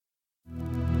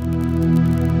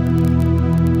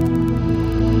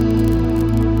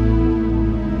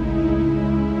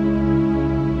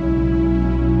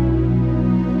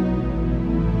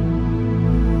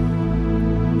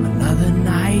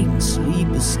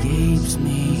escapes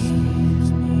me.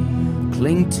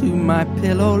 Cling to my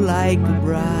pillow like a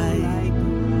bride.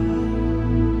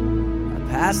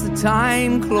 I pass the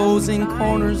time closing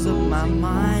corners of my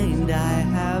mind. I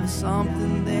have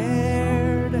something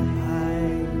there to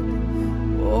hide.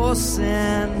 Oh,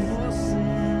 sin,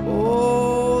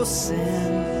 oh,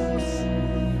 sin.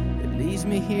 It leaves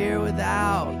me here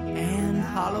without and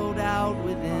hollowed out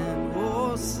within.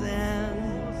 Oh, sin,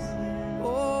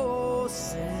 oh,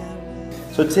 sin.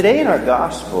 So today in our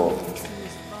gospel,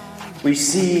 we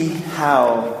see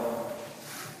how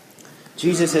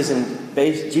Jesus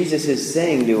is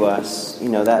saying to us,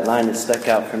 that line that stuck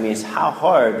out for me is how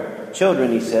hard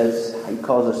children, he says, he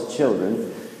calls us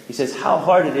children. He says how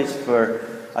hard it is for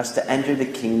us to enter the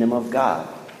kingdom of God.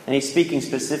 And he's speaking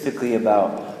specifically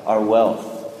about our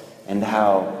wealth and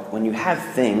how when you have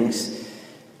things,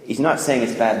 he's not saying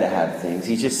it's bad to have things.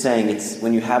 He's just saying it's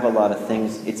when you have a lot of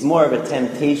things, it's more of a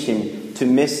temptation to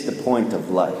miss the point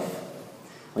of life.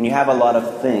 When you have a lot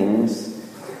of things,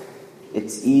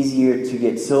 it's easier to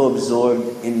get so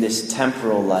absorbed in this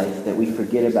temporal life that we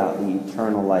forget about the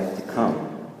eternal life to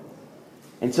come.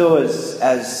 And so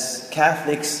as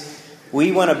Catholics,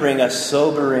 we want to bring a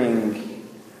sobering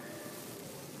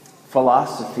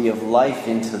philosophy of life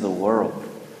into the world.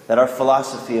 That our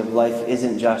philosophy of life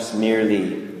isn't just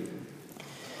merely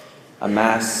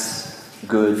amass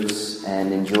goods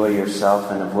and enjoy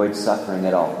yourself and avoid suffering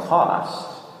at all costs.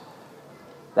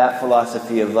 That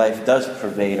philosophy of life does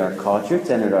pervade our culture. It's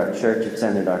entered our church, it's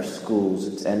entered our schools,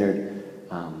 it's entered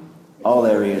all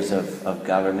areas of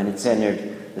government, it's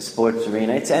entered the sports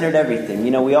arena, it's entered everything.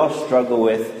 We all struggle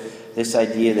with this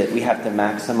idea that we have to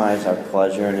maximize our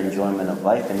pleasure and enjoyment of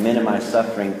life and minimize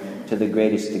suffering to the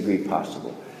greatest degree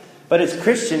possible. But as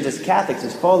Christians, as Catholics,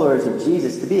 as followers of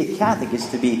Jesus, to be a Catholic is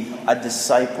to be a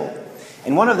disciple.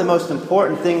 And one of the most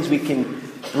important things we can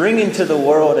bring into the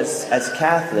world as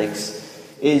Catholics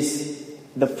is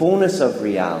the fullness of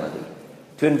reality.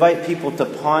 To invite people to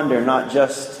ponder not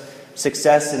just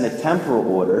success in the temporal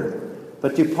order,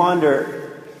 but to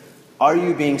ponder, are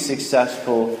you being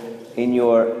successful in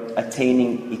your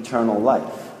attaining eternal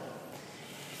life?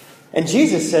 And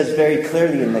Jesus says very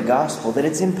clearly in the gospel that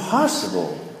it's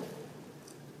impossible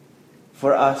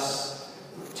for us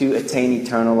to attain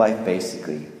eternal life,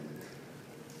 basically.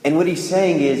 And what he's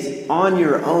saying is, on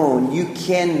your own, you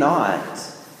cannot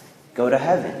go to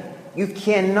heaven. You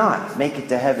cannot make it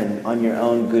to heaven on your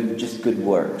own good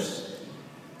works.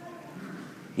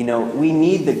 We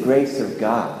need the grace of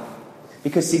God.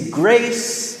 Because, see,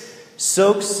 grace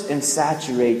soaks and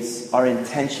saturates our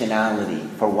intentionality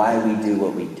for why we do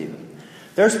what we do.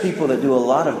 There's people that do a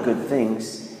lot of good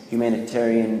things,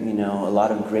 humanitarian, a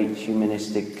lot of great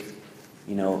humanistic,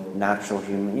 natural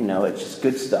human, it's just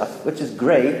good stuff, which is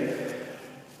great.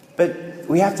 But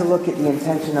we have to look at the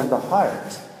intention of the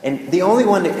heart. And the only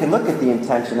one that can look at the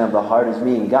intention of the heart is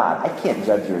me and God. I can't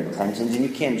judge your intentions and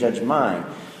you can't judge mine.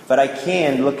 But I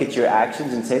can look at your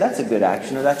actions and say that's a good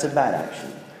action or that's a bad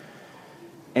action.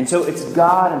 And so it's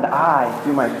God and I,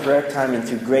 through my prayer time and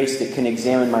through grace, that can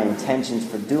examine my intentions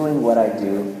for doing what I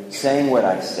do, saying what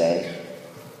I say,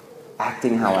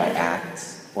 acting how I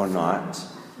act or not.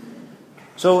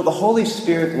 So the Holy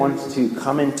Spirit wants to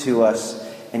come into us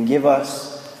and give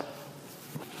us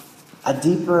a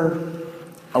deeper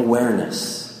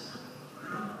awareness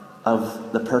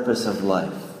of the purpose of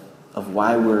life, of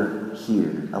why we're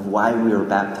here, of why we were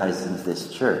baptized into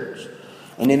this church.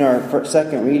 And in our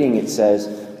second reading it says,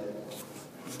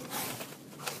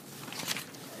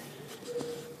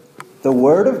 the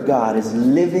Word of God is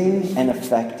living and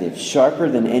effective, sharper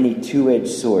than any two-edged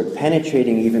sword,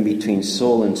 penetrating even between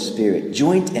soul and spirit,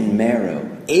 joint and marrow,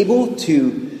 able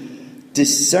to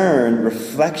discern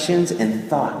reflections and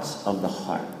thoughts of the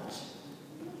heart.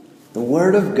 The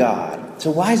Word of God.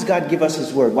 So why does God give us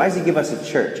His Word? Why does He give us a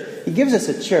church? He gives us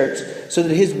a church so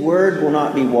that His Word will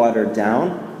not be watered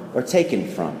down or taken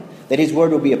from. That His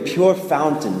Word will be a pure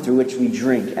fountain through which we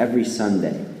drink every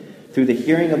Sunday. Through the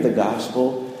hearing of the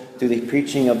gospel, through the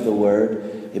preaching of the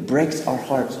Word, it breaks our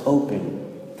hearts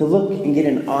open to look and get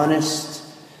an honest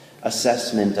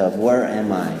assessment of where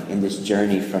am I in this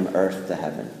journey from earth to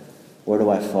heaven? Where do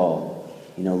I fall?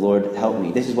 Lord, help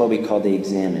me. This is what we call the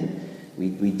examine.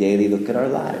 We daily look at our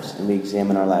lives and we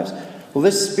examine our lives. Well,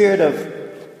 this spirit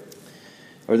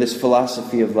or this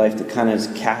philosophy of life that kind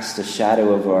of casts a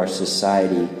shadow over our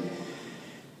society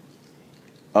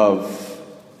of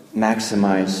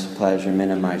maximize pleasure,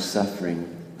 minimize suffering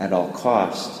at all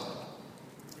costs.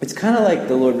 It's kind of like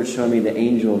the Lord was showing me the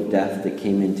angel of death that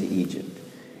came into Egypt.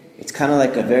 It's kind of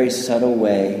like a very subtle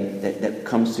way that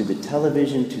comes through the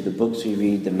television, to the books we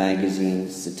read, the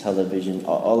magazines, the television,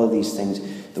 all of these things,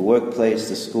 the workplace,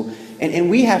 the school. And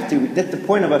we have to, that the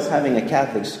point of us having a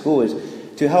Catholic school is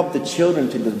to help the children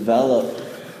to develop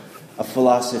a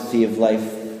philosophy of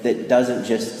life that doesn't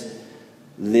just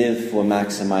live for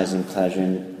maximizing pleasure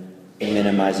and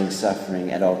minimizing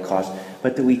suffering at all costs,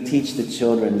 but that we teach the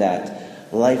children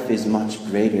that life is much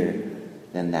greater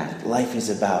than that. Life is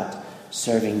about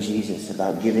serving Jesus,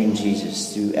 about giving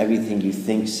Jesus through everything you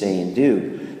think, say, and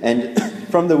do. And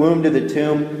from the womb to the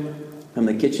tomb, from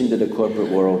the kitchen to the corporate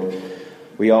world,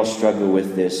 we all struggle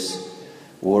with this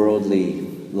worldly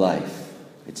life.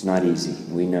 It's not easy.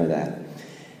 We know that.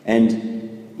 And,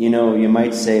 you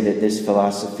might say that this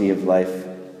philosophy of life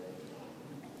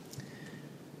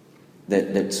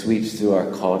that sweeps through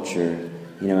our culture,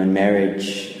 in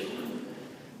marriage,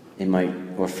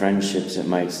 or friendships, it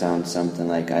might sound something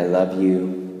like, I love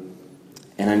you,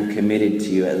 and I'm committed to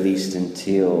you at least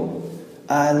until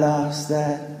I lost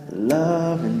that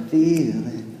love and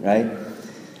feeling, right?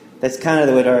 That's kind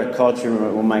of what our culture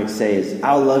might say is,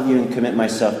 I'll love you and commit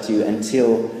myself to you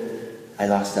until I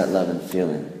lost that love and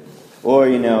feeling. Or,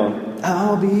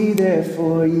 I'll be there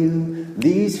for you.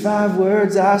 These 5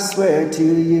 words I swear to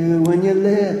you. When you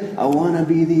live, I want to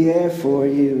be the air for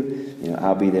you.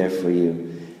 I'll be there for you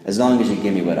as long as you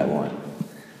give me what I want.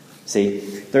 See,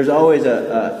 there's always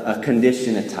a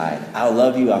condition tied. I'll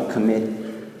love you, I'll commit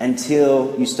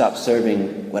until you stop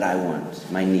serving what I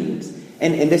want, my needs.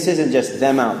 And this isn't just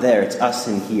them out there, it's us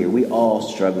in here. We all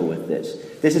struggle with this.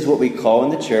 This is what we call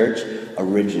in the church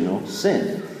original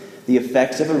sin. The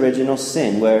effects of original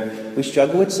sin, where we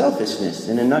struggle with selfishness.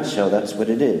 In a nutshell, that's what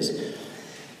it is.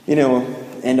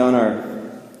 And on our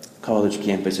college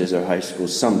campuses or high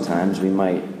schools, sometimes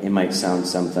it might sound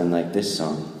something like this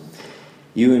song.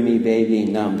 You and me, baby,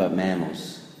 ain't nothing but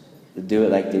mammals. They do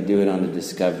it like they do it on the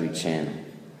Discovery Channel.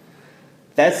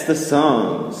 That's the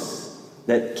songs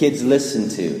that kids listen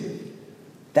to.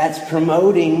 That's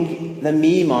promoting the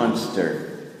me monster.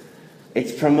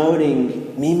 It's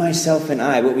promoting me, myself, and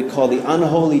I, what we call the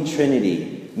unholy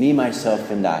trinity, me,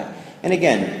 myself, and I. And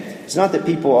again, it's not that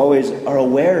people always are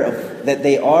aware of that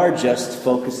they are just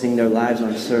focusing their lives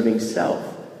on serving self.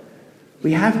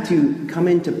 We have to come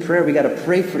into prayer. We got to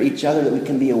pray for each other that we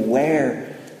can be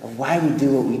aware of why we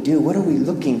do what we do. What are we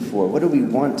looking for? What do we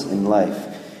want in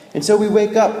life? And so we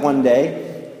wake up one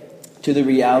day to the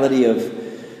reality of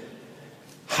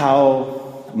how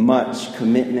much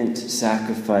commitment,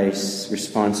 sacrifice,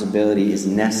 responsibility is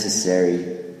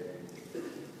necessary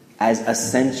as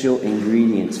essential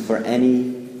ingredients for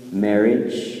any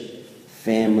marriage,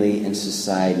 family, and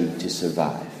society to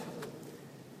survive.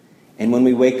 And when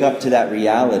we wake up to that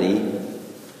reality,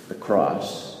 the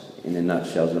cross, in a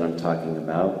nutshell is what I'm talking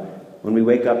about, when we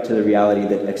wake up to the reality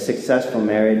that a successful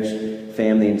marriage,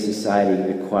 family, and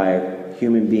society require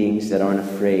human beings that aren't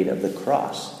afraid of the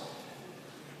cross.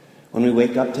 When we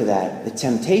wake up to that, the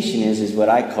temptation is what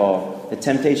I call the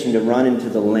temptation to run into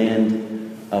the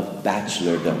land of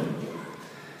bachelordom.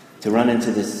 To run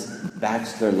into this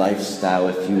bachelor lifestyle,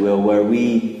 if you will, where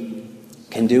we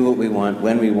can do what we want,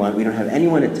 when we want. We don't have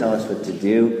anyone to tell us what to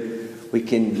do. We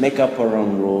can make up our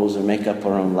own rules or make up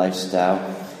our own lifestyle.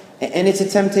 And it's a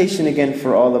temptation, again,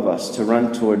 for all of us to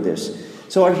run toward this.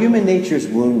 So our human nature is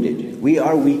wounded. We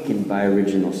are weakened by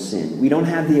original sin. We don't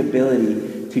have the ability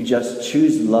to just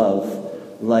choose love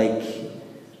like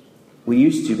we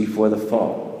used to before the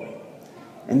fall.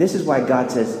 And this is why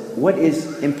God says, what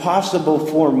is impossible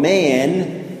for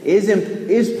man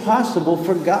is possible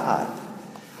for God.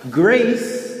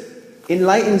 Grace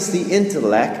enlightens the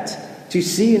intellect to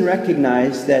see and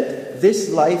recognize that this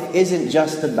life isn't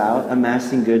just about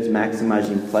amassing goods,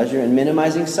 maximizing pleasure, and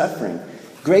minimizing suffering.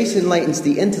 Grace enlightens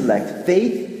the intellect.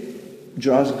 Faith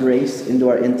draws grace into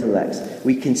our intellects.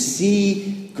 We can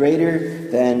see greater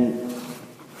than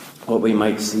what we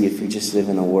might see if we just live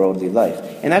in a worldly life.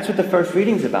 And that's what the first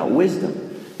reading's about,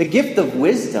 wisdom. The gift of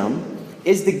wisdom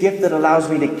is the gift that allows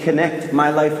me to connect my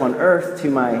life on earth to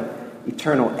my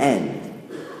eternal end.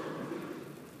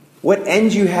 What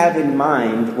end you have in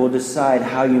mind will decide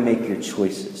how you make your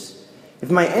choices.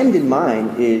 If my end in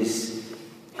mind is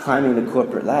climbing the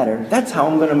corporate ladder, that's how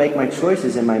I'm going to make my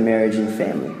choices in my marriage and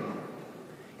family.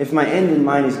 If my end in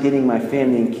mind is getting my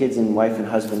family and kids and wife and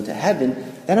husband to heaven,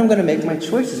 then I'm going to make my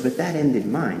choices with that end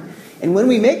in mind. And when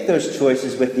we make those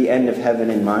choices with the end of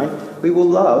heaven in mind, we will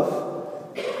love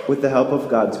with the help of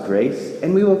God's grace,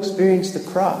 and we will experience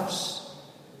the cross.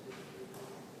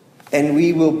 And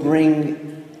we will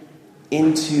bring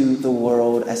into the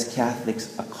world as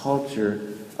Catholics a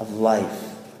culture of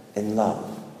life and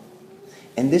love.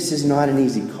 And this is not an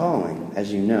easy calling,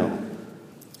 as you know.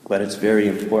 But it's very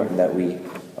important that we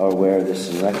are aware of this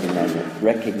and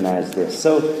recognize this.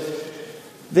 So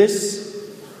this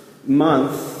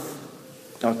month,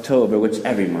 October, which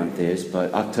every month is,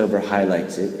 but October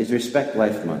highlights it, is Respect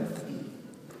Life Month.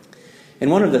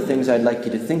 And one of the things I'd like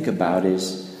you to think about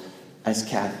is, as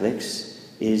Catholics,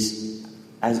 is,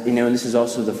 as you know, and this is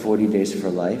also the 40 Days for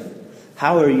Life,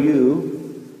 how are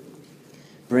you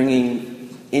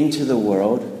bringing into the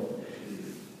world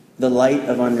the light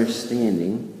of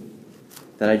understanding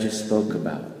that I just spoke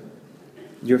about?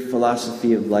 Your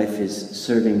philosophy of life is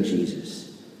serving Jesus.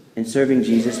 And serving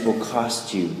Jesus will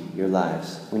cost you your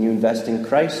lives. When you invest in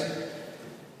Christ,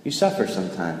 you suffer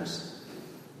sometimes.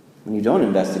 When you don't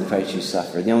invest in Christ, you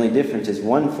suffer. The only difference is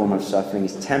one form of suffering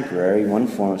is temporary, one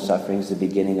form of suffering is the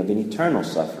beginning of an eternal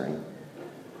suffering.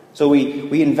 So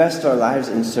we invest our lives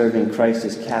in serving Christ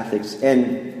as Catholics.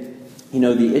 And, you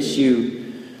know, the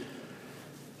issue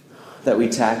that we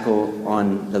tackle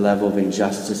on the level of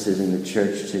injustices in the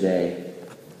church today,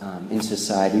 in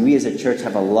society, we as a church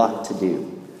have a lot to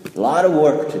do, a lot of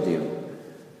work to do.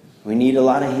 We need a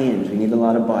lot of hands, we need a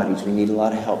lot of bodies, we need a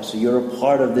lot of help. So you're a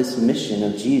part of this mission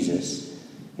of Jesus.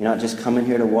 You're not just coming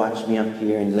here to watch me up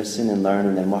here and listen and learn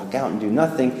and then walk out and do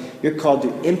nothing. You're called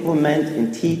to implement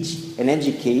and teach and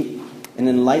educate and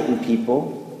enlighten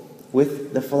people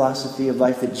with the philosophy of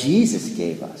life that Jesus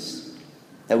gave us.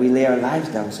 That we lay our lives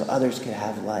down so others could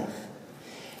have life.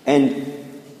 And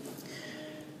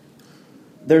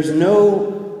there's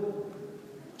no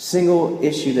single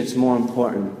issue that's more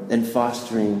important than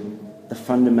fostering the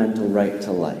fundamental right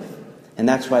to life. And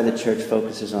that's why the church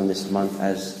focuses on this month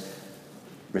as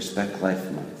Respect Life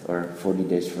Month, or 40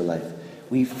 Days for Life.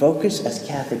 We focus as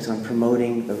Catholics on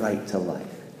promoting the right to life.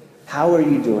 How are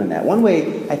you doing that? One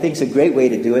way, I think, is a great way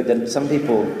to do it that some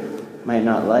people might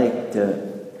not like to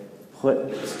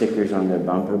put stickers on their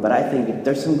bumper, but I think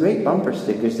there's some great bumper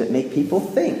stickers that make people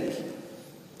think.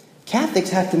 Catholics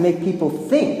have to make people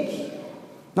think.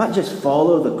 Not just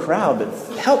follow the crowd,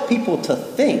 but help people to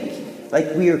think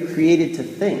like we are created to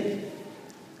think.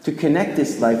 To connect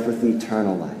this life with the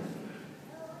eternal life.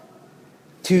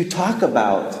 To talk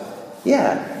about,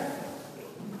 I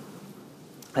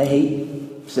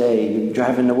hate, say, you're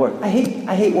driving to work. I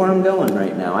hate where I'm going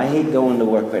right now. I hate going to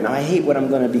work right now. I hate what I'm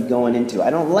going to be going into. I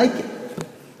don't like it.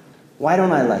 Why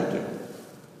don't I like it?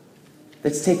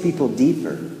 Let's take people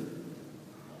deeper.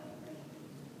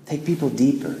 Take people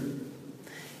deeper.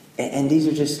 And these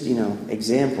are just,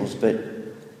 examples, but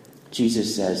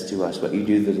Jesus says to us, what you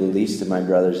do to the least of my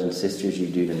brothers and sisters, you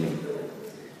do to me.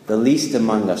 The least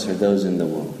among us are those in the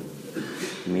womb.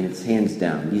 I mean, it's hands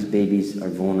down. These babies are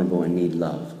vulnerable and need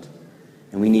loved.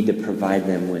 And we need to provide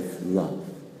them with love.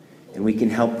 And we can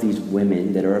help these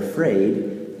women that are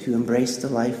afraid to embrace the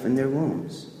life in their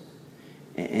wombs.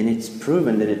 And it's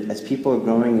proven that as people are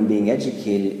growing and being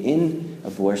educated in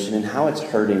abortion and how it's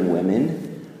hurting women,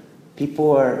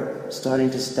 people are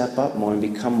starting to step up more and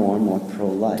become more and more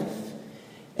pro-life.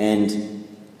 And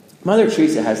Mother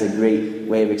Teresa has a great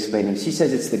way of explaining. She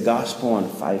says it's the gospel on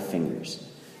 5 fingers.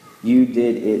 You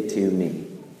did it to me.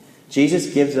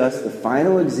 Jesus gives us the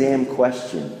final exam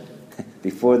question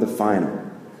before the final.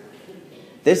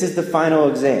 This is the final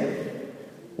exam.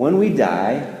 When we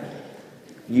die,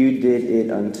 you did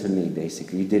it unto me,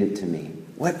 basically. You did it to me.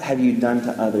 What have you done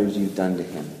to others, you've done to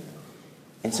him.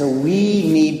 And so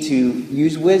we need to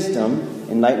use wisdom,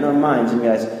 enlighten our minds, and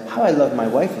realize how I love my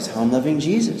wife is how I'm loving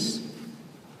Jesus.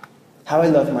 How I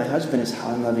love my husband is how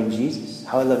I'm loving Jesus.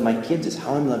 How I love my kids is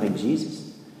how I'm loving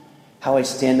Jesus. How I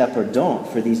stand up or don't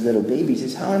for these little babies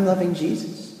is how I'm loving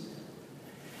Jesus.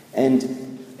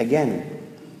 And again,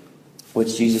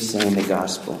 what's Jesus saying in the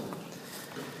gospel?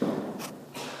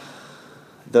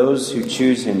 Those who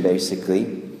choose him,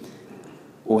 basically,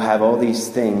 will have all these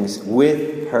things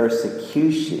with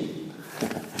persecution.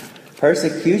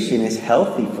 Persecution is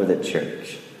healthy for the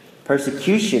church.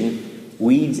 Persecution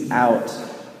weeds out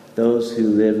those who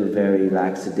live a very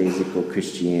lackadaisical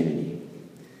Christianity.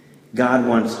 God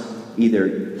wants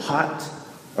either hot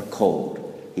or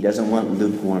cold. He doesn't want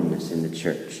lukewarmness in the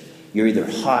church. You're either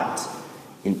hot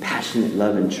in passionate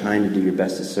love and trying to do your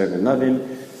best to serve and love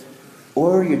him,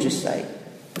 or you're just like,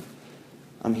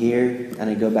 I'm here and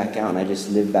I go back out and I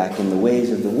just live back in the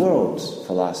ways of the world's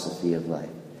philosophy of life.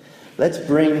 Let's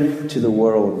bring to the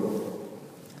world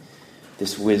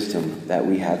this wisdom that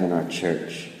we have in our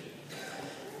church.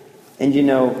 And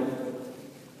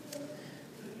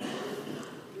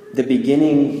the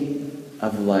beginning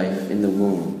of life in the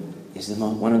womb is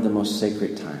one of the most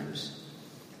sacred times.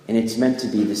 And it's meant to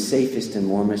be the safest and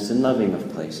warmest and loving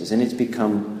of places. And it's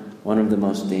become one of the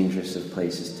most dangerous of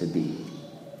places to be.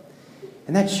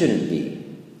 And that shouldn't be.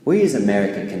 We as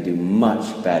Americans can do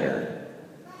much better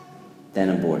than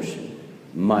abortion.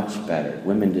 Much better.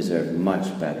 Women deserve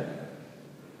much better.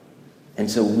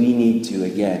 And so we need to,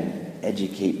 again,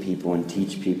 educate people and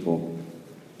teach people.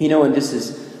 And this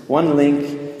is one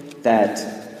link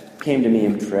that came to me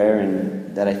in prayer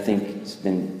and that I think has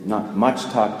been not much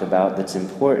talked about that's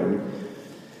important,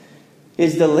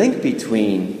 is the link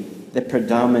between the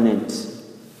predominant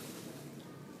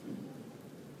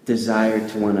desire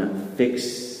to want to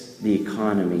fix the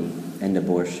economy and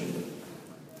abortion.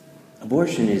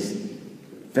 Abortion is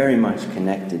very much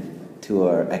connected to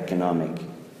our economic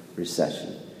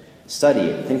recession. Study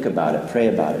it, think about it, pray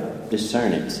about it,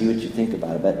 discern it, see what you think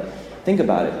about it. But think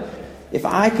about it. If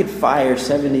I could fire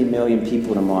 70 million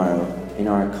people tomorrow in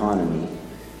our economy,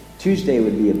 Tuesday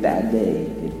would be a bad day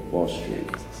at Wall Street.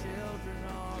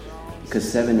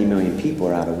 Because 70 million people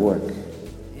are out of work.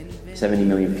 70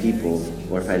 million people,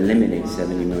 or if I eliminate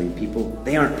 70 million people,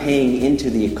 they aren't paying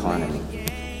into the economy.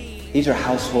 These are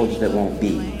households that won't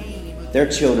be. Their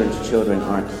children's children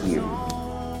aren't here.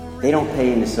 They don't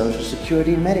pay into Social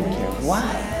Security and Medicare. Why?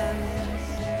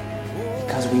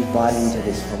 Because we bought into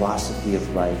this philosophy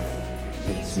of life.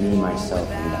 It's me, myself,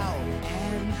 and I.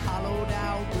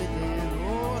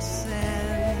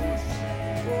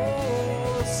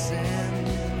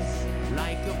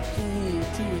 Like a fool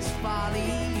to his folly,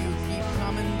 you keep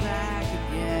coming back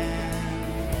again.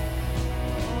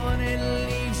 And it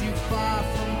leaves you far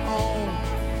from home.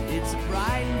 It's a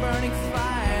bright and burning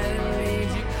fire that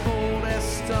leaves you cold as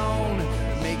stone.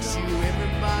 Makes you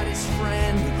everybody's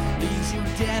friend, leaves you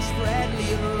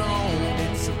desperately alone.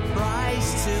 It's a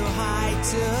price too high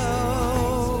to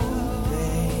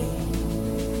pay.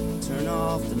 Turn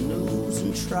off the news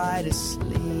and try to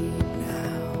sleep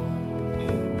now.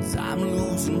 'Cause I'm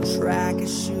losing track of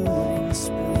shooting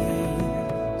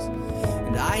sprees.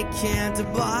 And I can't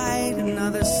abide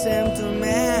another symptom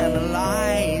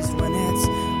analyzed when it's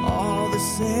all the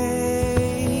same.